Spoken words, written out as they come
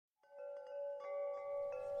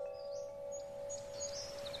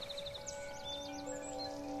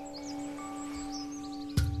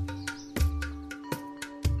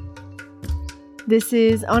This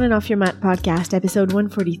is On and Off Your Mat podcast, episode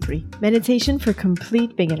 143, Meditation for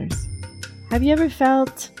Complete Beginners. Have you ever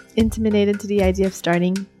felt intimidated to the idea of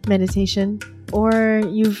starting meditation? Or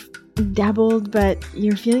you've dabbled, but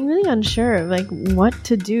you're feeling really unsure of what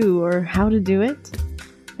to do or how to do it?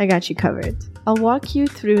 I got you covered. I'll walk you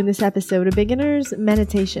through in this episode a beginner's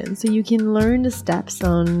meditation so you can learn the steps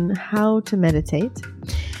on how to meditate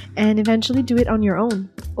and eventually do it on your own,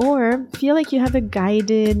 or feel like you have a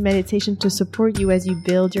guided meditation to support you as you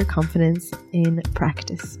build your confidence in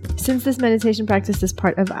practice. Since this meditation practice is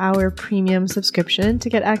part of our premium subscription, to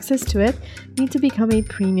get access to it, you need to become a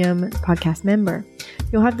premium podcast member.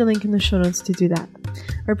 You'll have the link in the show notes to do that.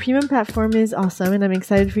 Our premium platform is awesome, and I'm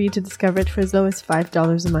excited for you to discover it for as low as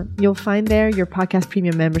 $5 a month. You'll find there your podcast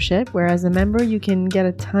premium membership, where as a member, you can get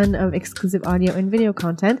a ton of exclusive audio and video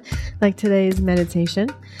content, like today's meditation,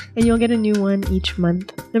 and you'll get a new one each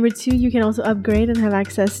month. Number 2, you can also upgrade and have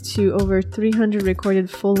access to over 300 recorded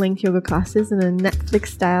full-length yoga classes in a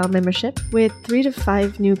Netflix-style membership, with 3 to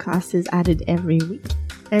 5 new classes added every week.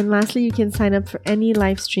 And lastly, you can sign up for any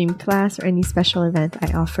live stream class or any special event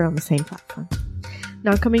I offer on the same platform.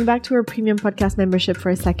 Now, coming back to our premium podcast membership for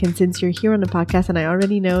a second, since you're here on the podcast and I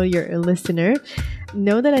already know you're a listener,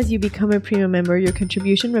 know that as you become a premium member, your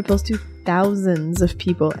contribution ripples to thousands of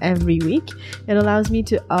people every week. It allows me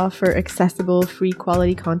to offer accessible, free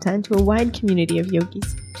quality content to a wide community of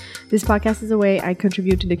yogis. This podcast is a way I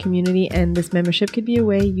contribute to the community, and this membership could be a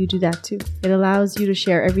way you do that too. It allows you to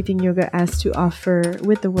share everything yoga has to offer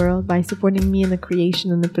with the world by supporting me in the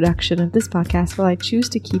creation and the production of this podcast, while I choose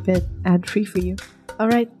to keep it ad-free for you. All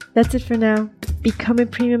right, that's it for now. Become a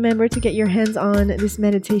premium member to get your hands on this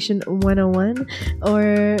meditation 101,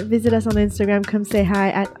 or visit us on Instagram. Come say hi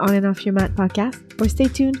at On and Off Your Mat podcast, or stay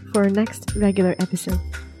tuned for our next regular episode.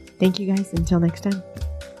 Thank you guys. Until next time.